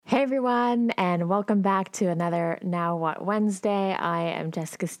Hey everyone, and welcome back to another Now What Wednesday. I am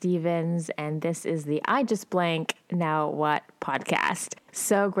Jessica Stevens, and this is the I Just Blank Now What podcast.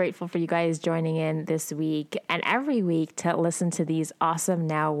 So grateful for you guys joining in this week and every week to listen to these awesome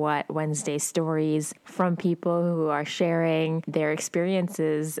Now What Wednesday stories from people who are sharing their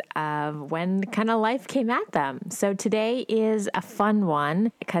experiences of when kind of life came at them. So today is a fun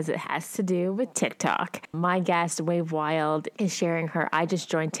one because it has to do with TikTok. My guest, Wave Wild, is sharing her I Just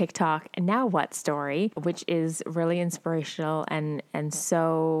Joined TikTok Now What story, which is really inspirational and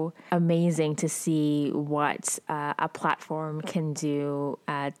so amazing to see what a platform can do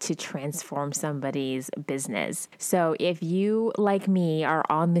to transform somebody's business. So if you, like me, are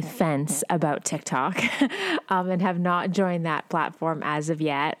on the fence about TikTok and have not joined that platform as of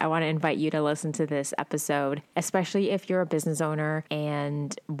yet, I want to invite you to listen to this episode, especially if you're a business owner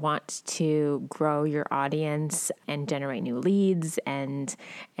and want to grow your audience and generate new leads and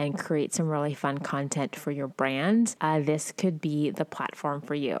create some really fun content for your brand. This could be the platform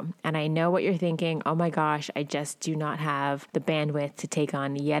for you. And I know what you're thinking, oh my gosh, I just do not have the bandwidth to take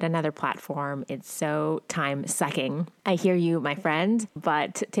on yet another platform. It's so time sucking. I hear you, my friend,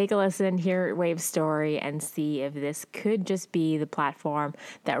 but take a listen, hear Wave's story, and see if this could just be the platform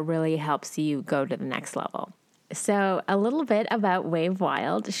that really helps you go to the next level. So a little bit about Wave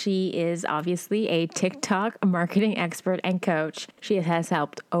Wild. She is obviously a TikTok marketing expert and coach. She has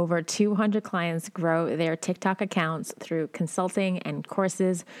helped over 200 clients grow their TikTok accounts through consulting and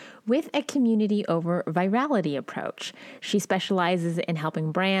courses with a community over virality approach. She specializes in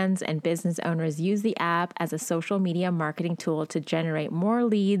helping brands and business owners use the app as a social media marketing tool to generate more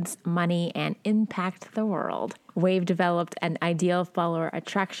leads, money, and impact the world. Wave developed an ideal follower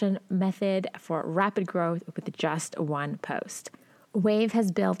attraction method for rapid growth with just one post. Wave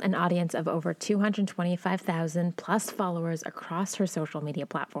has built an audience of over 225,000 plus followers across her social media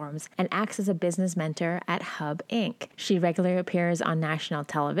platforms and acts as a business mentor at Hub Inc. She regularly appears on national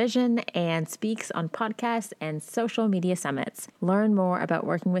television and speaks on podcasts and social media summits. Learn more about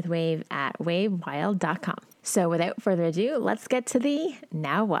working with Wave at wavewild.com. So without further ado, let's get to the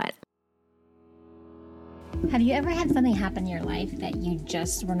Now What. Have you ever had something happen in your life that you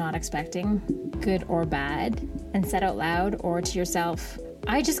just were not expecting, good or bad, and said out loud or to yourself,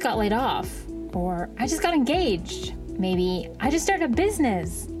 I just got laid off, or I just got engaged, maybe I just started a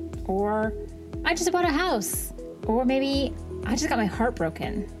business, or I just bought a house, or maybe I just got my heart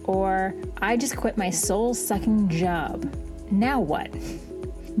broken, or I just quit my soul-sucking job. Now what?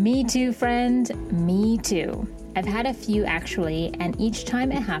 Me too, friend, me too. I've had a few actually, and each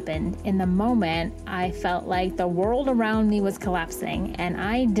time it happened, in the moment, I felt like the world around me was collapsing and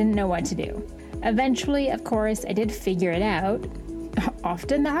I didn't know what to do. Eventually, of course, I did figure it out,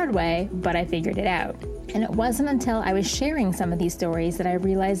 often the hard way, but I figured it out. And it wasn't until I was sharing some of these stories that I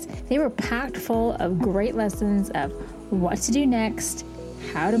realized they were packed full of great lessons of what to do next,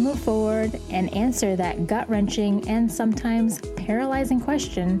 how to move forward, and answer that gut-wrenching and sometimes paralyzing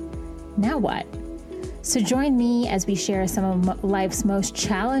question, now what? So join me as we share some of life's most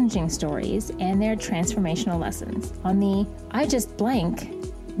challenging stories and their transformational lessons on the I Just Blank,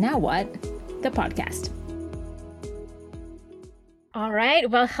 Now What, the podcast. All right.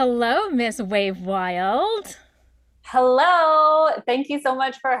 Well, hello, Miss Wave Wild. Hello. Thank you so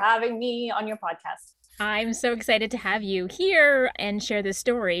much for having me on your podcast. I'm so excited to have you here and share this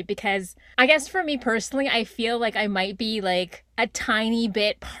story because I guess for me personally, I feel like I might be like a tiny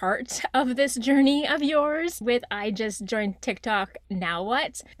bit part of this journey of yours with I Just Joined TikTok Now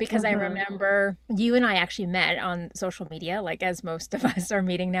What? Because I remember you and I actually met on social media, like as most of us are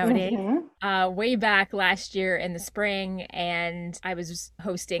meeting nowadays, way back last year in the spring. And I was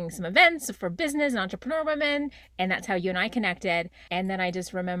hosting some events for business and entrepreneur women. And that's how you and I connected. And then I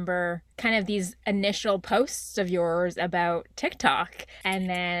just remember kind of these initial posts of yours about TikTok. And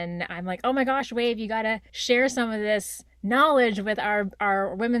then I'm like, oh my gosh, Wave, you got to share some of this knowledge with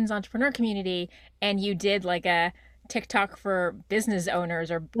our women's entrepreneur community. And you did like a TikTok for business owners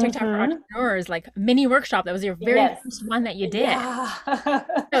or TikTok for entrepreneurs, like mini workshop. That was your very first one that you did. Yeah.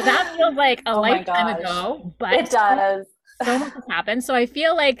 So that feels like a lifetime ago, but it does. So much has happened. So I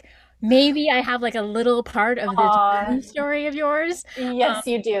feel like maybe I have like a little part of this story of yours. Yes,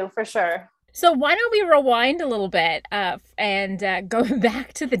 you do, for sure. So why don't we rewind a little bit and go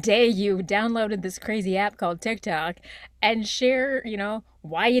back to the day you downloaded this crazy app called TikTok and share,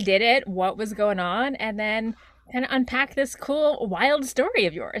 why you did it, what was going on, and then kind of unpack this cool, wild story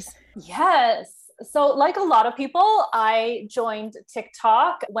of yours. Yes. So like a lot of people, I joined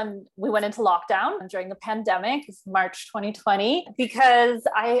TikTok when we went into lockdown during the pandemic, March 2020, because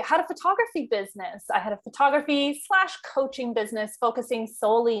I had a photography business. I had a photography/coaching business focusing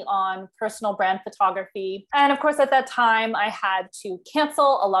solely on personal brand photography. And of course, at that time, I had to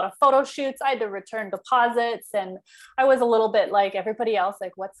cancel a lot of photo shoots. I had to return deposits. And I was a little bit like everybody else,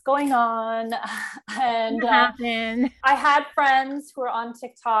 like, what's going on? And What happened? I had friends who were on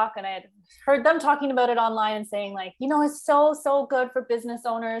TikTok, and I had heard them talking about it online and saying like, it's so good for business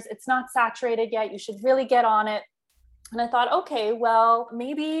owners. It's not saturated yet. You should really get on it. And I thought, okay, well,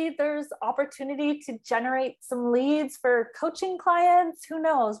 maybe there's opportunity to generate some leads for coaching clients. Who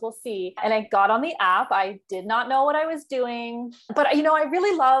knows? We'll see. And I got on the app. I did not know what I was doing, but I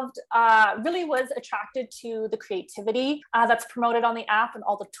really loved, really was attracted to the creativity that's promoted on the app and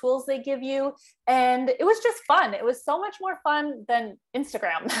all the tools they give you. And it was just fun. It was so much more fun than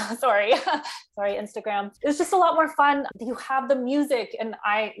Instagram. Sorry, Instagram. It was just a lot more fun. You have the music, and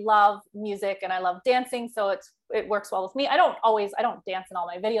I love music and I love dancing. So it works well with me. I don't dance in all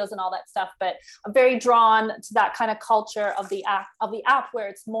my videos and all that stuff, but I'm very drawn to that kind of culture of the app where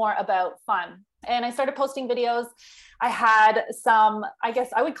it's more about fun. And I started posting videos. I had some, I guess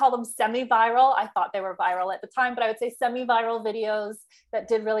I would call them semi-viral. I thought they were viral at the time, but I would say semi-viral videos that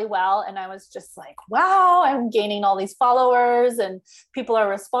did really well. And I was just like, wow, I'm gaining all these followers and people are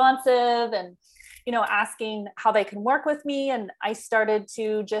responsive and asking how they can work with me. And I started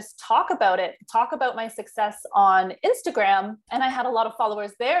to just talk about my success on Instagram. And I had a lot of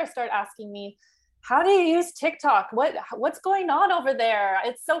followers there start asking me, how do you use TikTok? What's going on over there?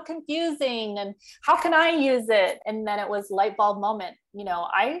 It's so confusing. And how can I use it? And then it was light bulb moment.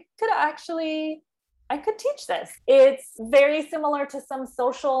 I could teach this. It's very similar to some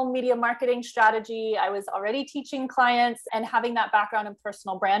social media marketing strategy. I was already teaching clients, and having that background in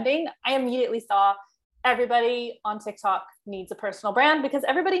personal branding, I immediately saw everybody on TikTok needs a personal brand because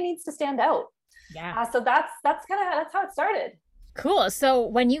everybody needs to stand out. Yeah. So that's how it started. Cool. So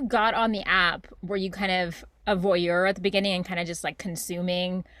when you got on the app, were you kind of a voyeur at the beginning and kind of just like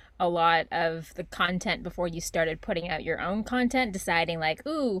consuming a lot of the content before you started putting out your own content, deciding like,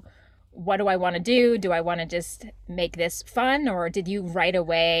 ooh, what do I want to do? Do I want to just make this fun? Or did you right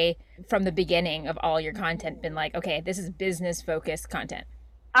away from the beginning of all your content been like, okay, this is business focused content?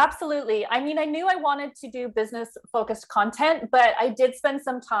 Absolutely. I mean, I knew I wanted to do business focused content, but I did spend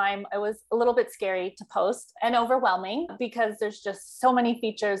some time. It was a little bit scary to post and overwhelming because there's just so many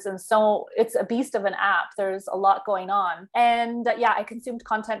features, and so it's a beast of an app. There's a lot going on. And I consumed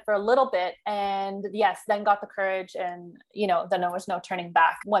content for a little bit, and yes, then got the courage, and then there was no turning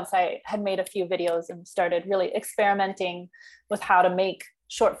back once I had made a few videos and started really experimenting with how to make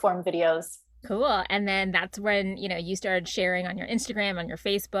short form videos. Cool. And then that's when, you started sharing on your Instagram, on your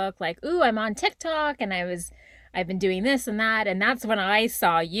Facebook, like, ooh, I'm on TikTok and I've been doing this and that. And that's when I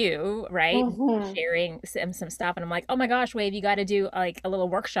saw you, right? Mm-hmm. Sharing some stuff. And I'm like, oh my gosh, Wave, you got to do like a little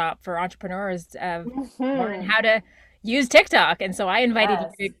workshop for entrepreneurs of learn how to use TikTok. And so I invited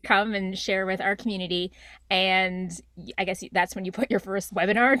you to come and share with our community. And I guess that's when you put your first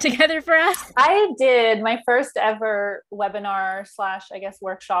webinar together for us. I did my first ever webinar / I guess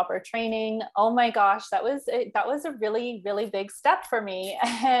workshop or training. Oh my gosh, that was a really, really big step for me.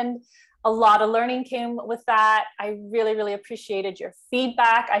 And a lot of learning came with that. I really, really appreciated your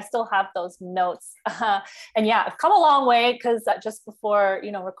feedback. I still have those notes. And yeah, I've come a long way because just before,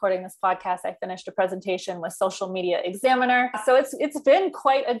 recording this podcast, I finished a presentation with Social Media Examiner. So it's been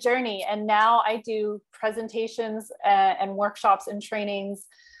quite a journey. And now I do presentations and workshops and trainings.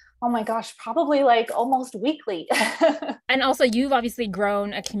 Oh my gosh, probably like almost weekly. And also you've obviously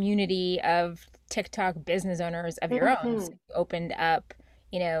grown a community of TikTok business owners of your own. So you opened up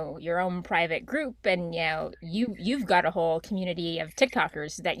your own private group, and you've got a whole community of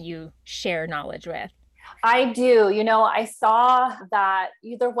TikTokers that you share knowledge with. I do. I saw that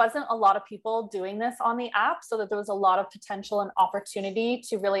there wasn't a lot of people doing this on the app, so that there was a lot of potential and opportunity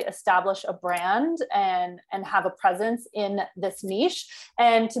to really establish a brand and have a presence in this niche,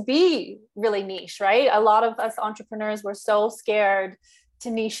 and to be really niche, right? A lot of us entrepreneurs were so scared to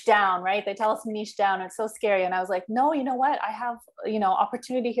niche down, right? They tell us to niche down. It's so scary. And I was like, no, you know what? I have,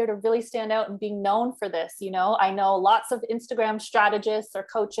 opportunity here to really stand out and being known for this. I know lots of Instagram strategists or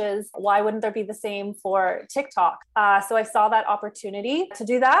coaches. Why wouldn't there be the same for TikTok? So I saw that opportunity to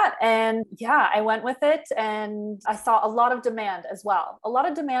do that. And yeah, I went with it, and I saw a lot of demand as well, a lot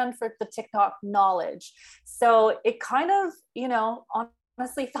of demand for the TikTok knowledge. So it kind of,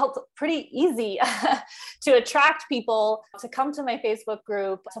 honestly felt pretty easy to attract people to come to my Facebook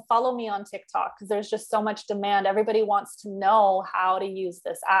group, to follow me on TikTok, because there's just so much demand. Everybody wants to know how to use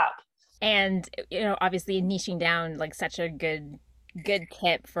this app. And, obviously niching down like such a good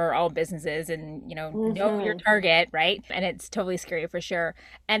tip for all businesses and, know your Mm-hmm. target, right? And it's totally scary for sure.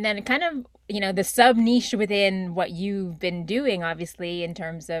 And then kind of, the sub niche within what you've been doing, obviously, in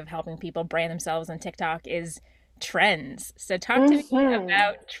terms of helping people brand themselves on TikTok is trends. So talk to me Mm-hmm.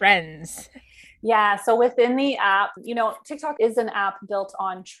 about trends. Yeah. So within the app, TikTok is an app built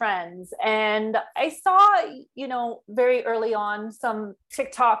on trends. And I saw, very early on some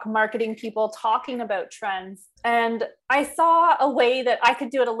TikTok marketing people talking about trends. And I saw a way that I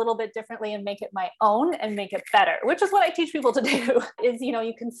could do it a little bit differently and make it my own and make it better, which is what I teach people to do is,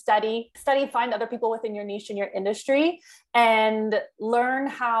 you can study, find other people within your niche and your industry and learn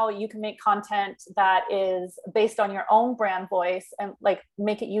how you can make content that is based on your own brand voice and like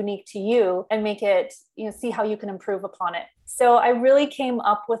make it unique to you and make it, see how you can improve upon it. So I really came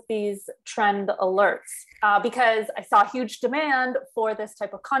up with these trend alerts because I saw huge demand for this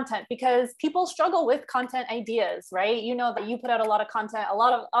type of content because people struggle with content ideas, right? You know that you put out a lot of content,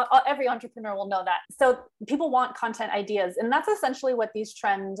 every entrepreneur will know that. So people want content ideas, and that's essentially what these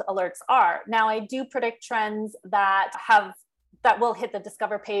trend alerts are. Now, I do predict trends that will hit the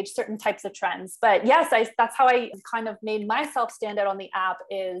discover page, certain types of trends. But yes, that's how I kind of made myself stand out on the app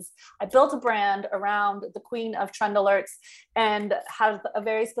is I built a brand around the queen of trend alerts and have a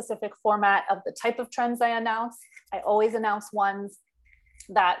very specific format of the type of trends I announce. I always announce ones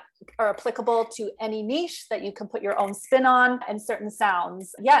that are applicable to any niche that you can put your own spin on and certain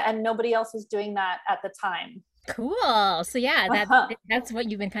sounds. Yeah, and nobody else was doing that at the time. Cool. So yeah, Uh-huh. that's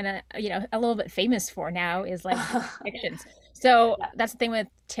what you've been kind of, a little bit famous for now is like predictions. So Yeah, that's the thing with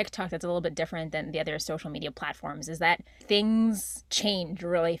TikTok that's a little bit different than the other social media platforms is that things change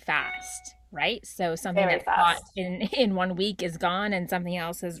really fast, right? So something very that's hot fast. in 1 week is gone and something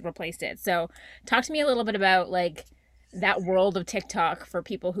else has replaced it. So talk to me a little bit about like that world of TikTok for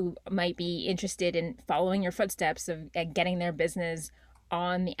people who might be interested in following your footsteps of getting their business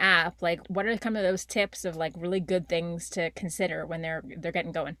on the app. Like what are some of those tips of like really good things to consider when they're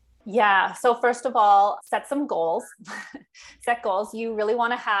getting going? Yeah. So first of all, set some goals. Set goals. You really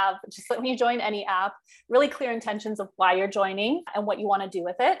want to have, just like when you join any app, really clear intentions of why you're joining and what you want to do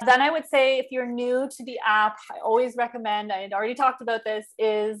with it. Then I would say if you're new to the app, I always recommend, I had already talked about this,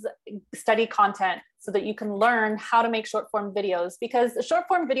 is study content so that you can learn how to make short form videos because short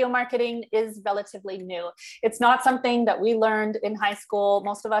form video marketing is relatively new. It's not something that we learned in high school.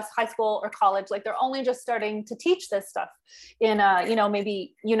 Most of us, high school or college, like they're only just starting to teach this stuff in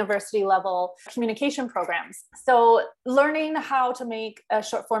maybe university level communication programs. So learning how to make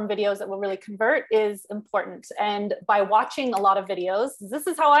short form videos that will really convert is important. And by watching a lot of videos, this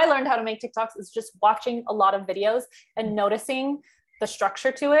is how I learned how to make TikToks, is just watching a lot of videos and noticing the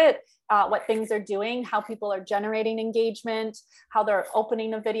structure to it, what things are doing, how people are generating engagement, how they're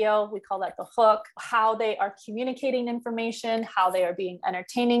opening a video, we call that the hook, how they are communicating information, how they are being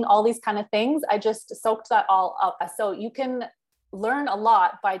entertaining, all these kind of things. I just soaked that all up. So you can learn a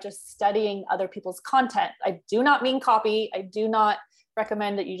lot by just studying other people's content. I do not mean copy. I do not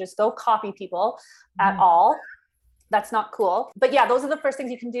recommend that you just go copy people at Mhm. all. That's not cool. But yeah, those are the first things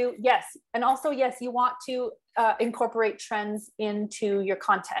you can do. Yes. And also, yes, you want to incorporate trends into your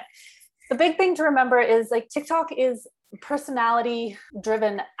content. The big thing to remember is like TikTok is a personality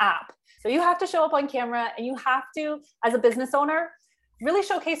driven app. So you have to show up on camera and you have to, as a business owner, really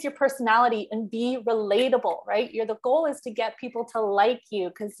showcase your personality and be relatable, right? The goal is to get people to like you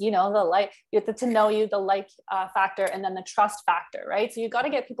because the like you have to know you, the like factor, and then the trust factor, right? So you got to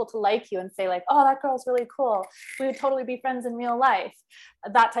get people to like you and say like, oh, that girl's really cool. We would totally be friends in real life,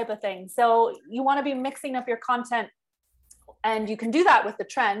 that type of thing. So you want to be mixing up your content. And you can do that with the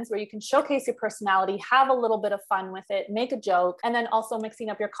trends where you can showcase your personality, have a little bit of fun with it, make a joke, and then also mixing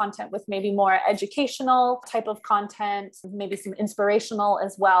up your content with maybe more educational type of content, maybe some inspirational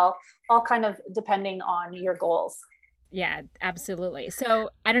as well, all kind of depending on your goals. Yeah, absolutely. So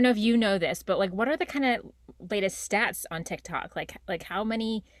I don't know if you know this, but like what are the kind of latest stats on TikTok? Like how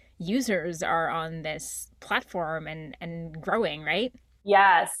many users are on this platform and growing, right?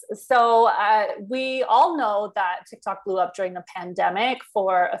 Yes. So we all know that TikTok blew up during the pandemic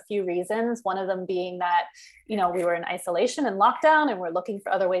for a few reasons. One of them being that, we were in isolation and lockdown and we're looking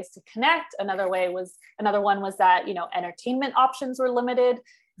for other ways to connect. Another one was that, entertainment options were limited.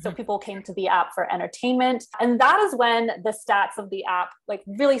 So Mhm. people came to the app for entertainment. And that is when the stats of the app like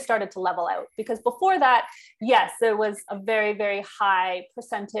really started to level out. Because before that, yes, there was a very, very high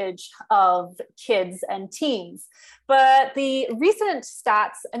percentage of kids and teens. But the recent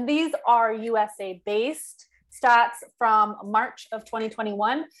stats, and these are USA based stats from March of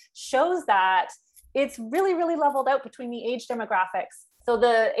 2021, shows that it's really, really leveled out between the age demographics. So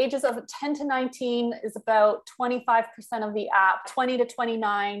the ages of 10 to 19 is about 25% of the app. 20 to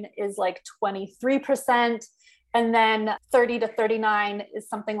 29 is like 23%. And then 30 to 39 is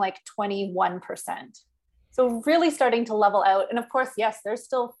something like 21%. So really starting to level out. And of course, yes, there's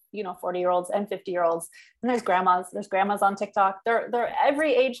still, 40-year-olds and 50-year-olds, and there's grandmas on TikTok. They're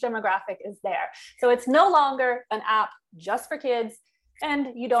every age demographic is there. So it's no longer an app just for kids, and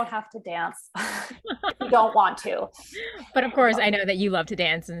you don't have to dance if you don't want to. But of course, I know that you love to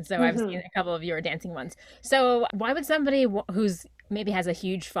dance, and so I've seen a couple of your dancing ones. So why would somebody who's maybe has a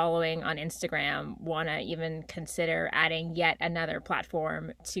huge following on Instagram want to even consider adding yet another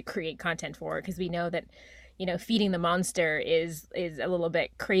platform to create content for? Because we know that feeding the monster is a little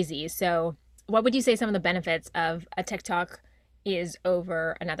bit crazy. So what would you say some of the benefits of a TikTok is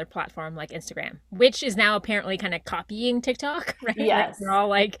over another platform like Instagram, which is now apparently kind of copying TikTok, right? Yes. Like they're all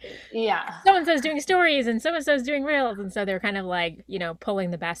like, so-and-so's doing stories and so-and-so's doing reels. And so they're kind of like, pulling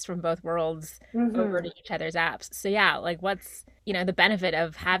the best from both worlds over to each other's apps. So yeah, like what's, the benefit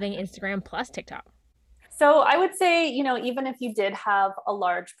of having Instagram plus TikTok? So I would say, even if you did have a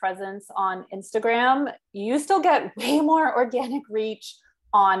large presence on Instagram, you still get way more organic reach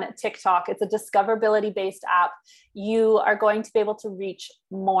on TikTok. It's a discoverability based app. You are going to be able to reach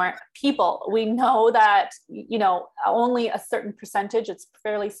more people. We know that, only a certain percentage, it's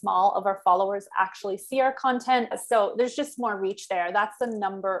fairly small, of our followers actually see our content. So there's just more reach there. That's the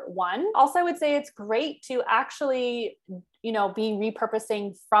number one. Also, I would say it's great to actually be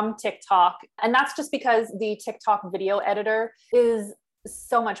repurposing from TikTok. And that's just because the TikTok video editor is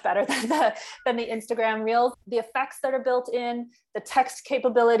so much better than the Instagram reels. The effects that are built in, the text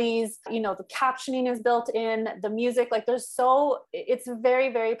capabilities, the captioning is built in, the music, it's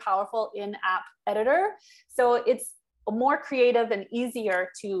very, very powerful in-app editor. So it's more creative and easier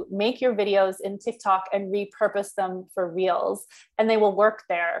to make your videos in TikTok and repurpose them for reels, and they will work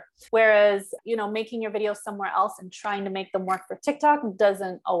there. Whereas, making your videos somewhere else and trying to make them work for TikTok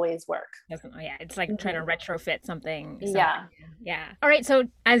doesn't always work. It's like trying to retrofit something. Yeah. All right. So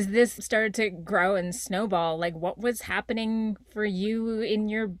as this started to grow and snowball, like what was happening for you in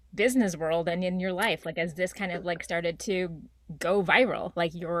your business world and in your life? Like as this kind of like started to go viral,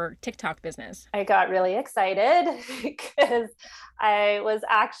 like your TikTok business? I got really excited because I was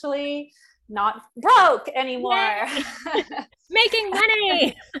actually not broke anymore. Making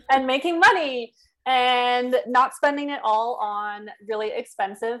money and not spending it all on really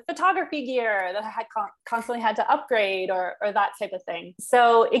expensive photography gear that I had constantly had to upgrade or that type of thing.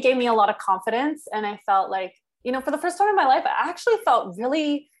 So it gave me a lot of confidence. And I felt like, for the first time in my life, I actually felt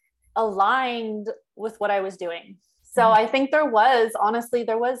really aligned with what I was doing. So I think there was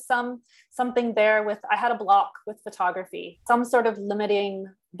something there I had a block with photography, some sort of limiting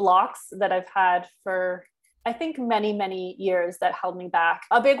blocks that I've had for, I think, many, many years that held me back.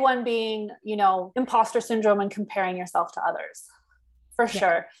 A big one being, imposter syndrome and comparing yourself to others, for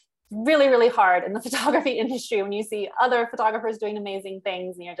sure. Really, really hard in the photography industry when you see other photographers doing amazing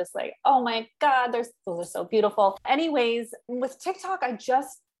things and you're just like, oh my God, those are so beautiful. Anyways, with TikTok, I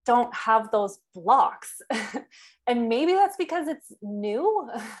just don't have those blocks. And maybe that's because it's new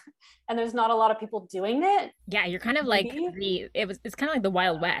and there's not a lot of people doing it. Yeah, you're kind of like it's kind of like the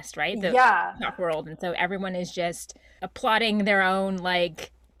Wild West, right? The TikTok world. And so everyone is just plotting their own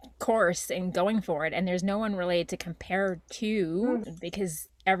like course and going for it. And there's no one really to compare to because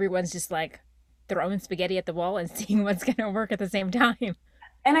everyone's just like throwing spaghetti at the wall and seeing what's going to work at the same time.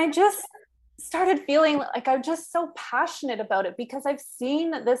 And I just started feeling like I'm just so passionate about it because I've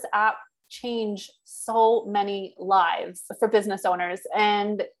seen this app change so many lives for business owners,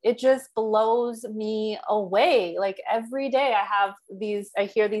 and it just blows me away. Like every day I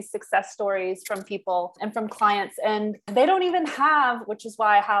hear these success stories from people and from clients, and they don't even have, which is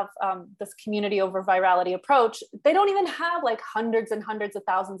why I have this community over virality approach. They don't even have like hundreds and hundreds of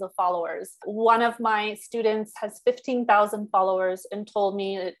thousands of followers. One of my students has 15,000 followers and told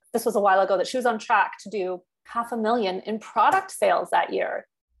me, this was a while ago, that she was on track to do $500,000 in product sales that year.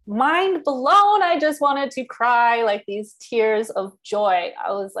 Mind blown. I just wanted to cry, like these tears of joy.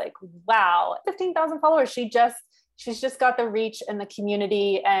 I was like, wow, 15,000 followers. She's just got the reach in the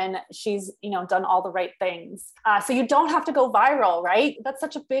community, and she's, done all the right things. So you don't have to go viral, right? That's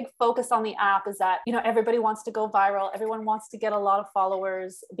such a big focus on the app, is that, everybody wants to go viral. Everyone wants to get a lot of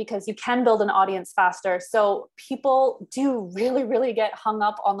followers because you can build an audience faster. So people do really, really get hung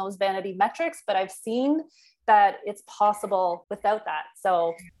up on those vanity metrics, but I've seen that it's possible without that.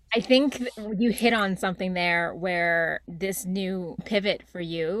 So I think you hit on something there where this new pivot for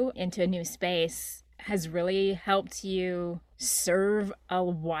you into a new space has really helped you serve a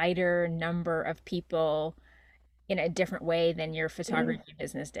wider number of people in a different way than your photography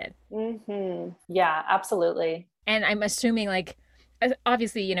business did. Yeah, absolutely. And I'm assuming like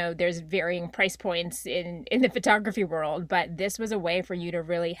obviously, you know, there's varying price points in the photography world, but this was a way for you to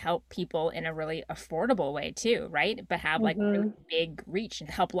really help people in a really affordable way too, right? But have like really big reach and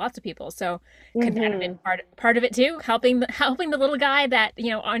help lots of people. So could that have been part of it too? Helping the little guy that,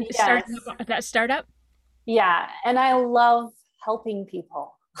 you know, on Yes. starting up that startup? Yeah, and I love helping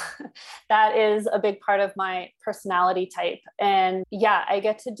people. That is a big part of my personality type. And yeah, I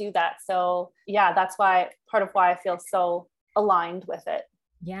get to do that. So yeah, that's why part of why I feel so aligned with it.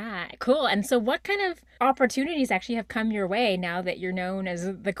 Yeah, cool. And so what kind of opportunities actually have come your way now that you're known as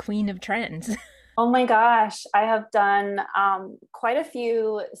the queen of trends? Oh my gosh, I have done quite a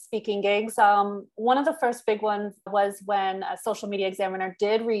few speaking gigs. One of the first big ones was when a Social Media Examiner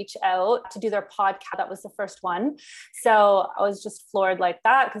did reach out to do their podcast. That was the first one. So I was just floored like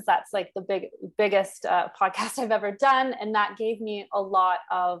that because that's like the biggest podcast I've ever done. And that gave me a lot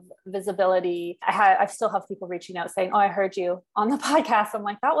of visibility. I still have people reaching out saying, oh, I heard you on the podcast. I'm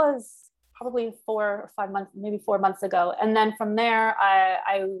like, that was probably 4 or 5 months, maybe 4 months ago. And then from there,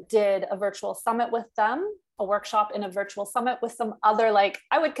 I did a virtual summit with them, a workshop in a virtual summit with some other, like,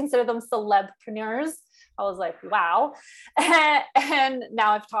 I would consider them celebpreneurs. I was like, wow. And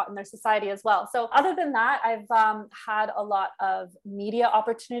now I've taught in their society as well. So other than that, I've had a lot of media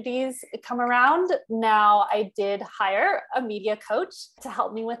opportunities come around. Now I did hire a media coach to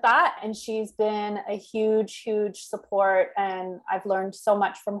help me with that. And she's been a huge, huge support. And I've learned so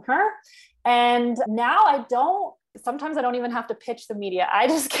much from her. And now sometimes I don't even have to pitch the media. I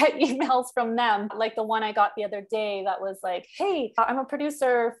just get emails from them. Like the one I got the other day that was like, hey, I'm a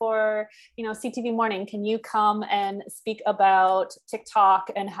producer for, CTV Morning. Can you come and speak about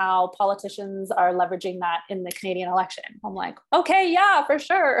TikTok and how politicians are leveraging that in the Canadian election? I'm like, okay, yeah, for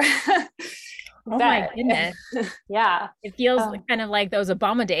sure. Oh my goodness. Yeah. It feels kind of like those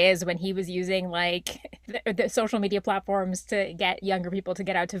Obama days when he was using like the social media platforms to get younger people to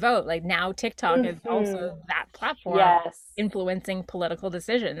get out to vote. Like now TikTok is also that platform influencing political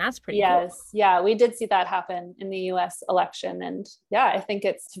decision. That's pretty cool. Yeah, we did see that happen in the US election. And yeah, I think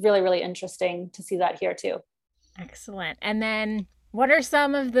it's really, really interesting to see that here too. Excellent. And then what are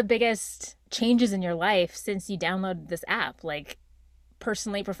some of the biggest changes in your life since you downloaded this app? Like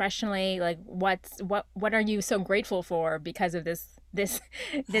personally, professionally, like what are you so grateful for because of this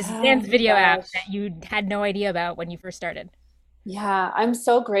dance video app that you had no idea about when you first started? Yeah, I'm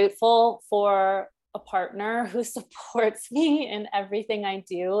so grateful for a partner who supports me in everything I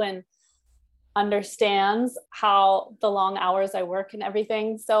do and understands how the long hours I work and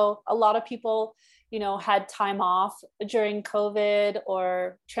everything. So a lot of people had time off during COVID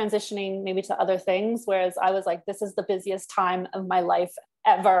or transitioning maybe to other things. Whereas I was like, this is the busiest time of my life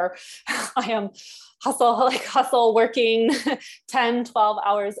ever. I am hustle working 10, 12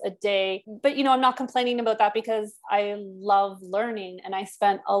 hours a day. But, I'm not complaining about that because I love learning and I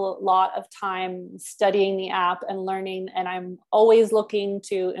spent a lot of time studying the app and learning, and I'm always looking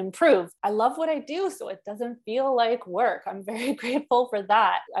to improve. I love what I do, so it doesn't feel like work. I'm very grateful for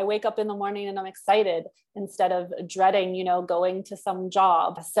that. I wake up in the morning and I'm excited instead of dreading, going to some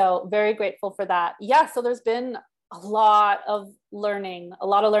job. So very grateful for that. Yeah. So there's been a lot of learning.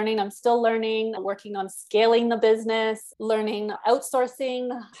 I'm still learning, working on scaling the business, learning outsourcing,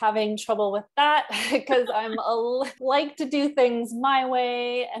 having trouble with that because I'm like to do things my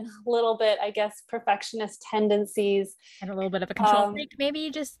way and a little bit, I guess, perfectionist tendencies. And a little bit of a control freak, maybe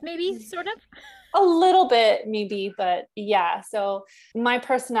sort of. A little bit maybe, but yeah. So my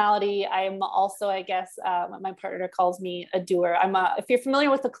personality, I'm also, I guess, my partner calls me a doer. If you're familiar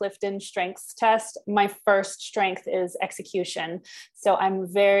with the Clifton Strengths Test, my first strength is execution. So I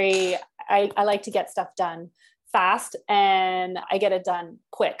like to get stuff done fast and I get it done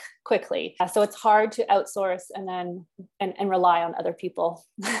quickly. So it's hard to outsource and then and rely on other people.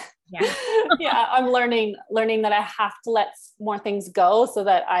 Yeah. Yeah, I'm learning that I have to let more things go so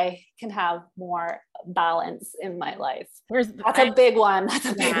that I can have more balance in my life. That's a big one.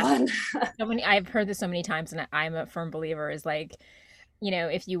 I've heard this so many times, and I'm a firm believer is like,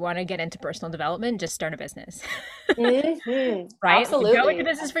 if you want to get into personal development, just start a business. Mm-hmm. Right? Absolutely. Go into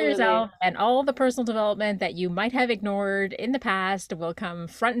business for yourself, and all the personal development that you might have ignored in the past will come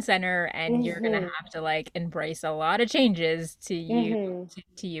front and center, and you're going to have to like embrace a lot of changes to you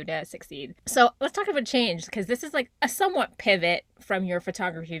to succeed. So let's talk about change, because this is like a somewhat pivot from your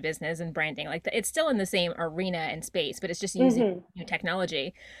photography business and branding. Like it's still in the same arena and space, but it's just using new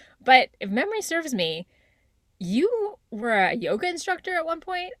technology. But if memory serves me, you were a yoga instructor at one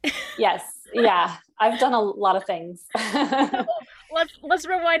point? Yes. Yeah. I've done a lot of things. let's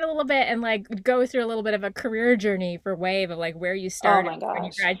rewind a little bit and like go through a little bit of a career journey for Wave of like where you Oh started my when you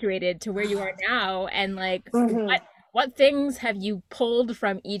gosh. graduated to where you are now, and like Mhm. what things have you pulled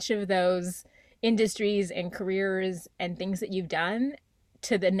from each of those industries and careers and things that you've done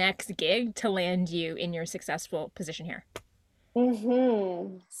to the next gig to land you in your successful position here?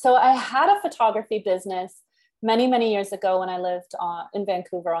 So I had a photography business many, many years ago when I lived in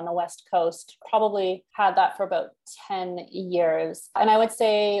Vancouver on the West Coast. Probably had that for about 10 years. And I would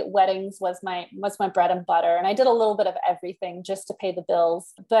say weddings was my bread and butter. And I did a little bit of everything just to pay the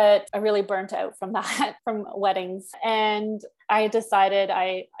bills, but I really burnt out from that, from weddings. And I decided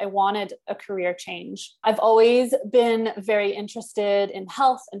I wanted a career change. I've always been very interested in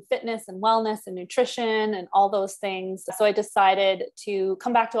health and fitness and wellness and nutrition and all those things. So I decided to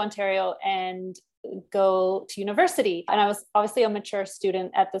come back to Ontario and go to university. And I was obviously a mature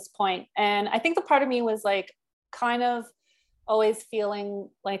student at this point. And I think the part of me was like kind of always feeling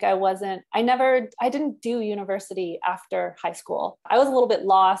like I didn't do university after high school. I was a little bit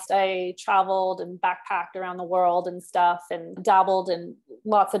lost. I traveled and backpacked around the world and stuff and dabbled in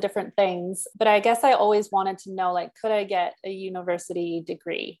lots of different things. But I guess I always wanted to know, like, could I get a university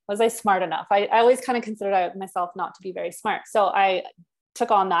degree? Was I smart enough? I always kind of considered myself not to be very smart. So I took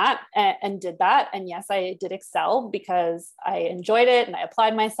on that and did that. And yes, I did excel because I enjoyed it and I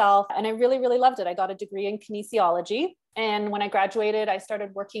applied myself and I really, really loved it. I got a degree in kinesiology. And when I graduated, I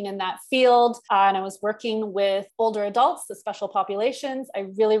started working in that field and I was working with older adults, the special populations. I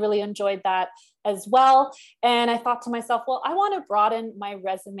really, really enjoyed that as well. And I thought to myself, well, I want to broaden my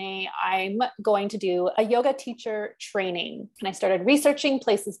resume. I'm going to do a yoga teacher training. And I started researching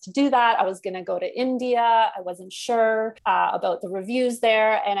places to do that. I was going to go to India. I wasn't sure about the reviews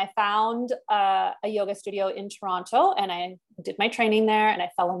there. And I found a yoga studio in Toronto and I did my training there and I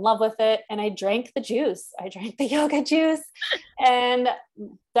fell in love with it. And I drank the juice. I drank the yoga juice. And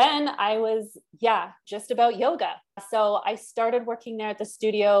then I was, just about yoga. So I started working there at the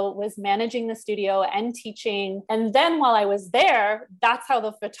studio, was managing the studio and teaching. And then while I was there, that's how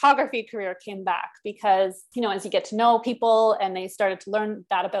the photography career came back. Because, as you get to know people and they started to learn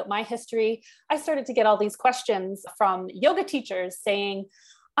that about my history, I started to get all these questions from yoga teachers saying,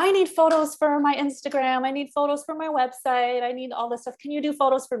 I need photos for my Instagram. I need photos for my website. I need all this stuff. Can you do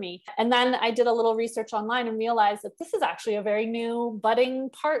photos for me? And then I did a little research online and realized that this is actually a very new budding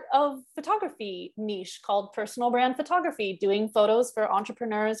part of photography niche called personal brand photography, doing photos for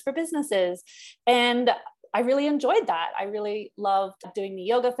entrepreneurs, for businesses. And I really enjoyed that. I really loved doing the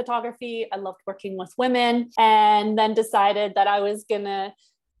yoga photography. I loved working with women, and then decided that I was going to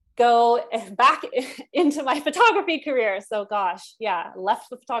go back into my photography career. So left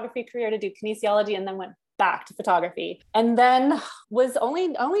the photography career to do kinesiology and then went back to photography. And then was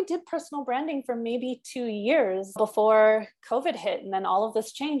only did personal branding for maybe 2 years before COVID hit. And then all of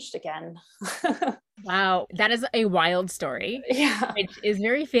this changed again. Wow, that is a wild story. Yeah. Which is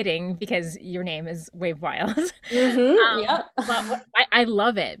very fitting because your name is Wave Wild. Yeah. But I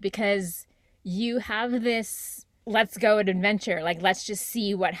love it because you have this let's go and adventure, like let's just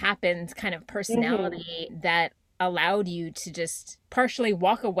see what happens kind of personality that allowed you to just partially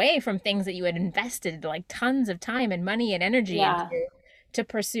walk away from things that you had invested like tons of time and money and energy into to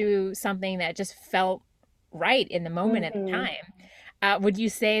pursue something that just felt right in the moment at the time. Would you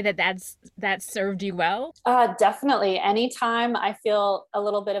say that that served you well? Definitely. Anytime I feel a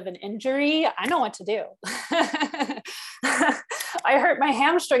little bit of an injury, I know what to do. I hurt my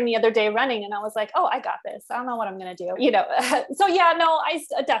hamstring the other day running and I was like, oh, I got this. I don't know what I'm going to do, So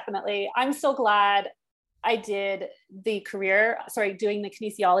I'm so glad I did doing the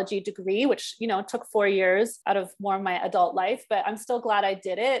kinesiology degree, which, took 4 years out of more of my adult life, but I'm still glad I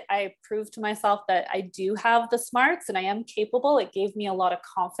did it. I proved to myself that I do have the smarts and I am capable. It gave me a lot of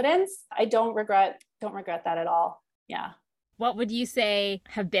confidence. I don't regret that at all. Yeah. What would you say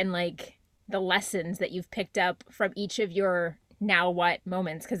have been like the lessons that you've picked up from each of your now what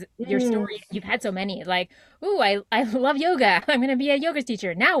moments? Because your story, you've had so many, like, ooh, I love yoga. I'm going to be a yoga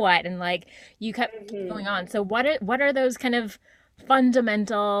teacher. Now what? And like you kept going on. So what are those kind of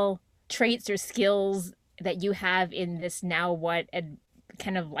fundamental traits or skills that you have in this now what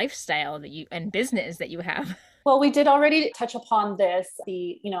kind of lifestyle that you and business that you have? Well, we did already touch upon this,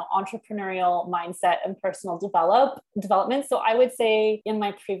 the, entrepreneurial mindset and personal development. So I would say in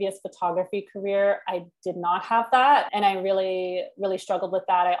my previous photography career, I did not have that. And I really, really struggled with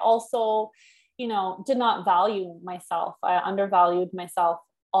that. I also, did not value myself. I undervalued myself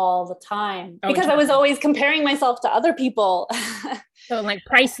all the time Oh, because I was always comparing myself to other people. So like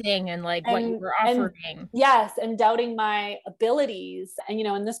pricing and like what you were offering. Yes. And doubting my abilities and,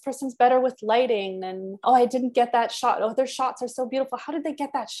 and this person's better with lighting and, oh, I didn't get that shot. Oh, their shots are so beautiful. How did they get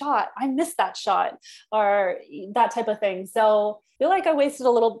that shot? I missed that shot or that type of thing. So I feel like I wasted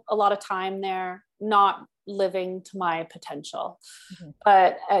a lot of time there, not living to my potential. Mm-hmm.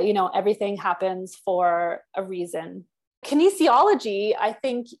 But, everything happens for a reason. Kinesiology, I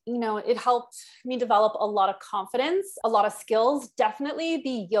think, it helped me develop a lot of confidence, a lot of skills. Definitely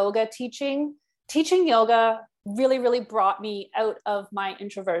the yoga teaching yoga really, really brought me out of my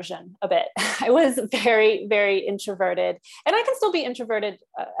introversion a bit. I was very, very introverted, and I can still be introverted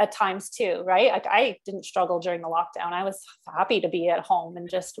at times too, right? Like I didn't struggle during the lockdown. I was happy to be at home and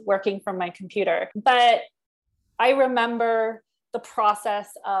just working from my computer. But I remember the process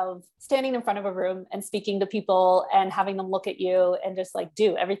of standing in front of a room and speaking to people and having them look at you and just like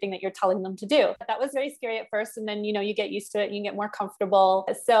do everything that you're telling them to do. That was very scary at first. And then, you get used to it, you get more comfortable.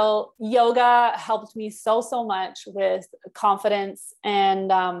 So yoga helped me so much with confidence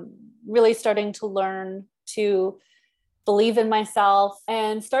and really starting to learn to believe in myself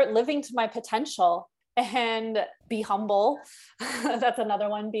and start living to my potential. And be humble. That's another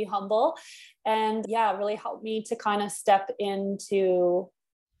one, be humble. And yeah, really helped me to kind of step into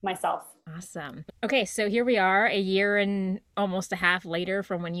myself. Awesome. Okay, so here we are a year and almost a half later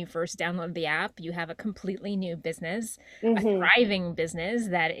from when you first downloaded the app. You have a completely new business, a thriving business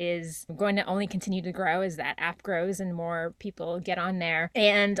that is going to only continue to grow as that app grows and more people get on there.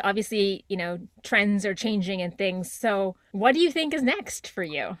 And obviously, trends are changing and things. So what do you think is next for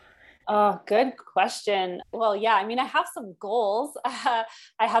you? Oh, good question. Well, yeah, I have some goals. I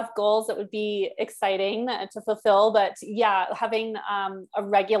have goals that would be exciting to fulfill, but yeah, having a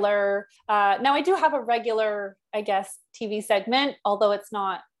regular, now I do have a regular, I guess, TV segment, although it's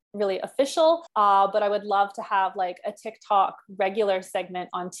not really official, but I would love to have like a TikTok regular segment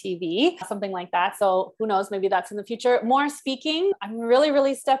on TV, something like that. So who knows, maybe that's in the future. More speaking. I'm really,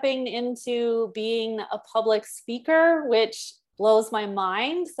 really stepping into being a public speaker, which blows my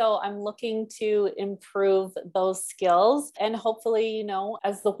mind. So I'm looking to improve those skills and hopefully,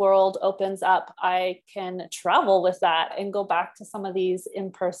 as the world opens up, I can travel with that and go back to some of these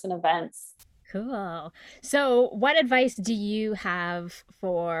in-person events. Cool. So what advice do you have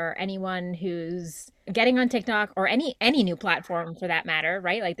for anyone who's getting on TikTok or any new platform for that matter,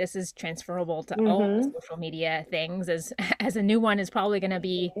 right? Like this is transferable to all the social media things as a new one is probably going to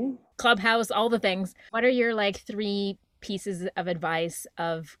be Clubhouse, all the things. What are your like 3 pieces of advice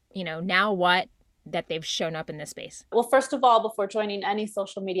of, now what that they've shown up in this space? Well, first of all, before joining any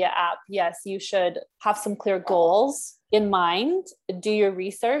social media app, yes, you should have some clear goals in mind, do your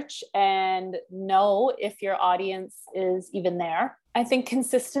research and know if your audience is even there. I think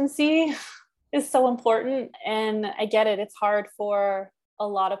consistency is so important. And I get it. It's hard for a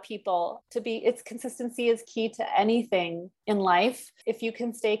lot of people consistency is key to anything in life. If you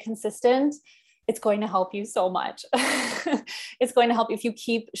can stay consistent, it's going to help you so much. It's going to help if you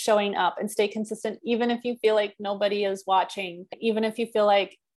keep showing up and stay consistent, even if you feel like nobody is watching, even if you feel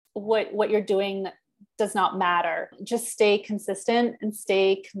like what you're doing does not matter. Just stay consistent and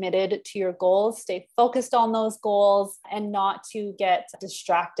stay committed to your goals, stay focused on those goals and not to get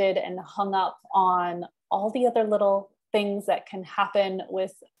distracted and hung up on all the other little things that can happen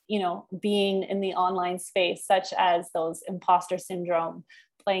with, being in the online space, such as those imposter syndrome,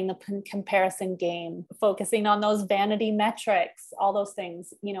 playing the comparison game, focusing on those vanity metrics, all those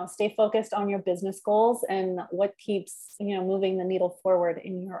things, stay focused on your business goals and what keeps, moving the needle forward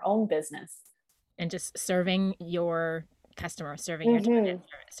in your own business. And just serving your customer, serving your target,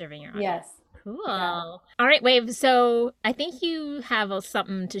 serving your audience. Yes. Cool. Yeah. All right, Wave. So I think you have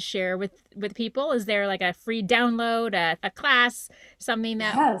something to share with people. Is there like a free download, a class, something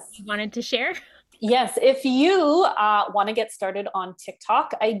that you wanted to share? Yes, if you want to get started on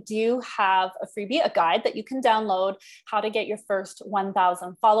TikTok, I do have a freebie, a guide that you can download, how to get your first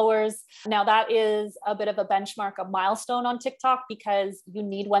 1,000 followers. Now that is a bit of a benchmark, a milestone on TikTok because you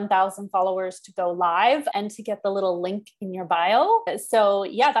need 1,000 followers to go live and to get the little link in your bio. So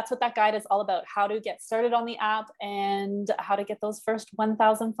yeah, that's what that guide is all about, how to get started on the app and how to get those first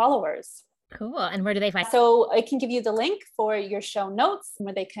 1,000 followers. Cool. And where do they find? So I can give you the link for your show notes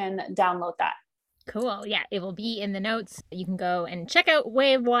where they can download that. Cool. Yeah, it will be in the notes. You can go and check out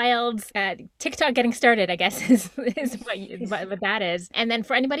Wave Wild's TikTok getting started, I guess, is what that is. And then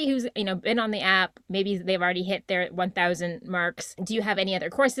for anybody who's, been on the app, maybe they've already hit their 1,000 marks. Do you have any other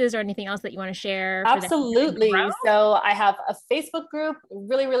courses or anything else that you want to share? Absolutely. So I have a Facebook group,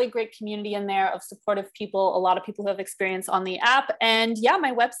 really, really great community in there of supportive people, a lot of people who have experience on the app. And yeah,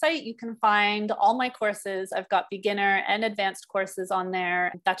 my website, you can find all my courses. I've got beginner and advanced courses on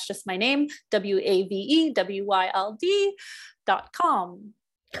there. That's just my name, WAVEWYLD.com.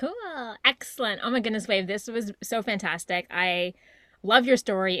 Cool. Excellent. Oh my goodness, Wave. This was so fantastic. I love your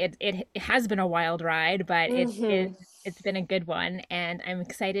story. It has been a wild ride, but it's been a good one. And I'm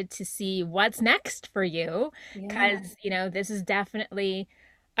excited to see what's next for you because, this is definitely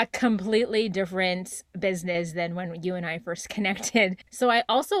a completely different business than when you and I first connected. So I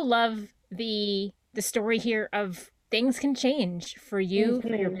also love the story here of things can change for you,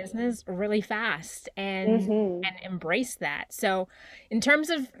 for your business really fast and embrace that. So in terms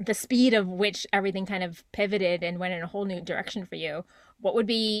of the speed of which everything kind of pivoted and went in a whole new direction for you, what would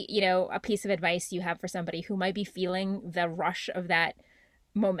be, a piece of advice you have for somebody who might be feeling the rush of that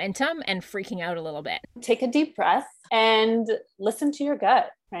momentum and freaking out a little bit? Take a deep breath and listen to your gut,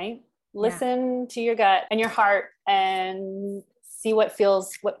 right? Listen to your gut and your heart and see what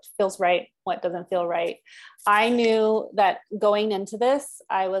feels right, what doesn't feel right. I knew that going into this,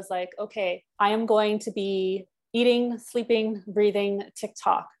 I was like, okay, I am going to be eating, sleeping, breathing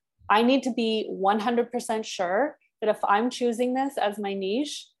TikTok. I need to be 100% sure that if I'm choosing this as my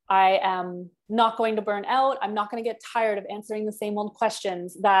niche, I am not going to burn out. I'm not going to get tired of answering the same old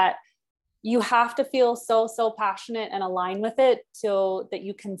questions. That you have to feel so passionate and aligned with it so that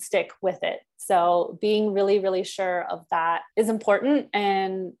you can stick with it. So being really, really sure of that is important.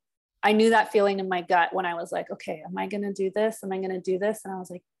 And I knew that feeling in my gut when I was like, okay, am I going to do this? Am I going to do this? And I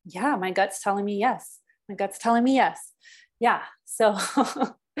was like, yeah, my gut's telling me yes. My gut's telling me yes. Yeah. So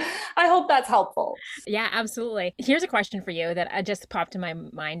I hope that's helpful. Yeah, absolutely. Here's a question for you that just popped in my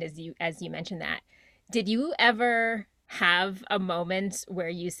mind as you mentioned that. Did you ever have a moment where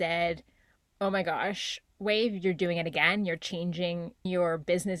you said, oh my gosh, Wave, you're doing it again. You're changing your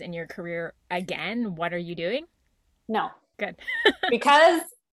business and your career again. What are you doing? No. Good. Because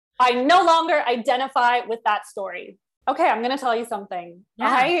I no longer identify with that story. Okay, I'm going to tell you something. Yeah.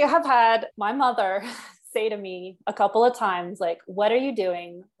 I have had my mother say to me a couple of times, like, what are you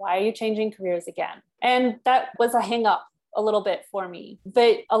doing? Why are you changing careers again? And that was a hang up a little bit for me.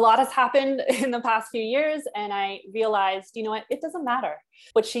 But a lot has happened in the past few years. And I realized, you know what, it doesn't matter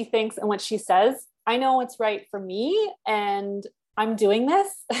what she thinks and what she says. I know what's right for me and I'm doing this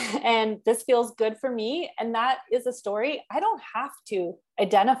and this feels good for me. And that is a story I don't have to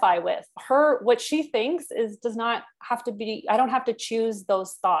identify with. What she thinks does not have to be, I don't have to choose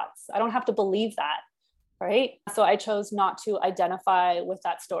those thoughts. I don't have to believe that. Right. So I chose not to identify with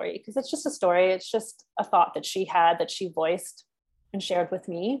that story because it's just a story. It's just a thought that she had that she voiced and shared with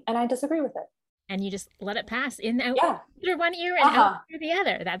me. And I disagree with it. And you just let it pass in out through one ear and out through the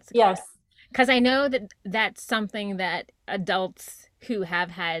other. That's yes. Because I know that that's something that adults who have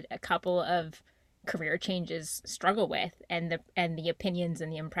had a couple of career changes struggle with, and the opinions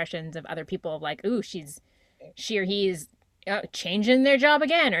and the impressions of other people of like, ooh, she or he is changing their job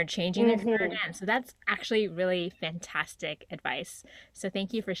again or changing their career again. So that's actually really fantastic advice. So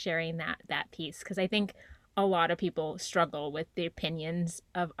thank you for sharing that piece, because I think a lot of people struggle with the opinions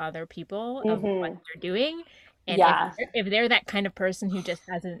of other people of what they're doing. And if they're that kind of person who just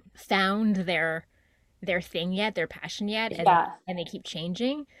hasn't found their thing yet, their passion yet, and they keep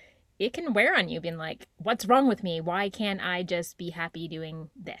changing, it can wear on you being like, what's wrong with me? Why can't I just be happy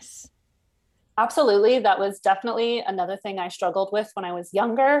doing this? Absolutely. That was definitely another thing I struggled with when I was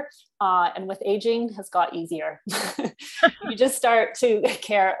younger, and with aging has got easier. You just start to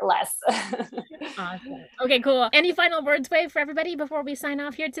care less. Awesome. Okay, cool. Any final words, Wave, for everybody before we sign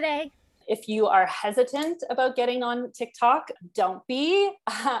off here today? If you are hesitant about getting on TikTok, don't be.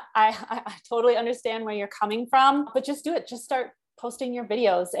 I totally understand where you're coming from, but just do it. Just start posting your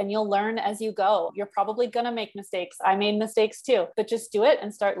videos and you'll learn as you go. You're probably going to make mistakes. I made mistakes too, but just do it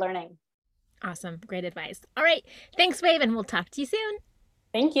and start learning. Awesome. Great advice. All right. Thanks, Wave, and we'll talk to you soon.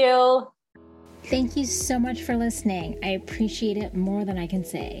 Thank you. Thank you so much for listening. I appreciate it more than I can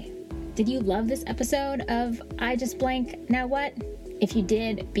say. Did you love this episode of I Just Blank Now What? If you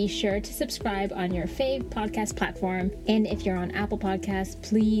did, be sure to subscribe on your fave podcast platform. And if you're on Apple Podcasts,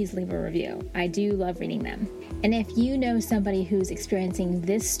 please leave a review. I do love reading them. And if you know somebody who's experiencing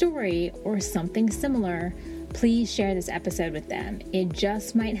this story or something similar, please share this episode with them. It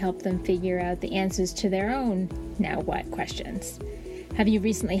just might help them figure out the answers to their own now what questions. Have you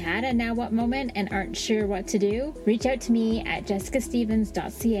recently had a now what moment and aren't sure what to do? Reach out to me at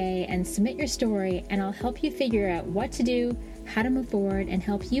jessicastevens.ca and submit your story, and I'll help you figure out what to do, how to move forward, and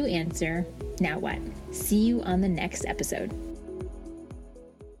help you answer now what. See you on the next episode.